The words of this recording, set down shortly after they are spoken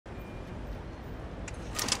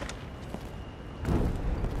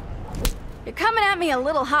You're coming at me a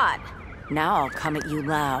little hot. Now I'll come at you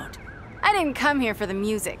loud. I didn't come here for the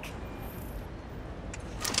music.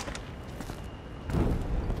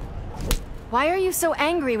 Why are you so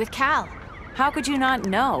angry with Cal? How could you not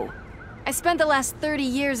know? I spent the last 30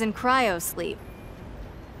 years in cryo-sleep.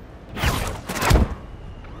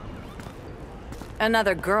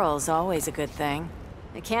 Another girl's always a good thing.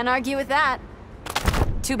 I can't argue with that.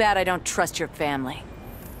 Too bad I don't trust your family.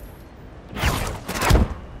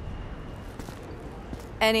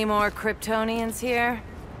 Any more Kryptonians here?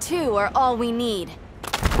 2 are all we need.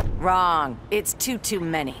 Wrong. It's too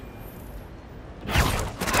many.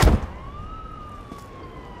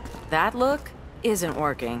 That look isn't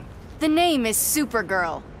working. The name is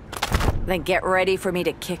Supergirl. Then get ready for me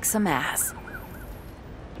to kick some ass.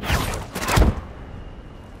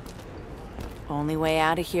 Only way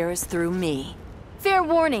out of here is through me. Fair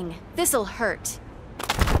warning, this'll hurt.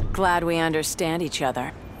 Glad we understand each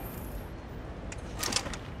other.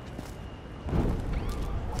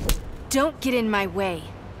 Don't get in my way.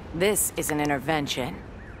 This is an intervention.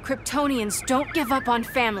 Kryptonians don't give up on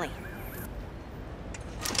family.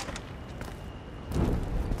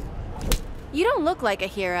 You don't look like a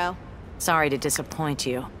hero. Sorry to disappoint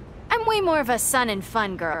you. I'm way more of a sun and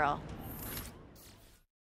fun girl.